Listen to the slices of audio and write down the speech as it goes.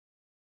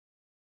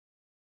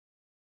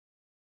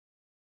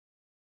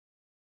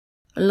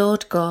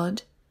Lord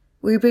God,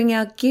 we bring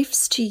our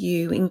gifts to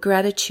you in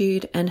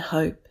gratitude and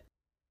hope.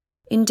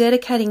 In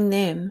dedicating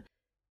them,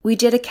 we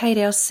dedicate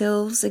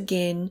ourselves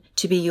again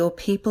to be your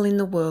people in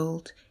the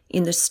world,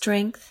 in the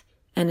strength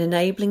and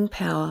enabling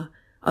power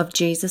of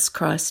Jesus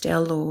Christ our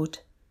Lord.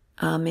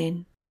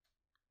 Amen.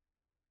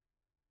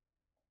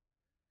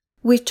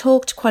 We've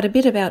talked quite a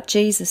bit about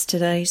Jesus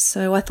today,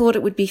 so I thought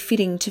it would be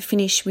fitting to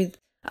finish with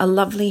a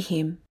lovely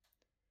hymn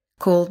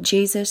called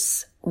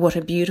Jesus, What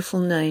a Beautiful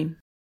Name.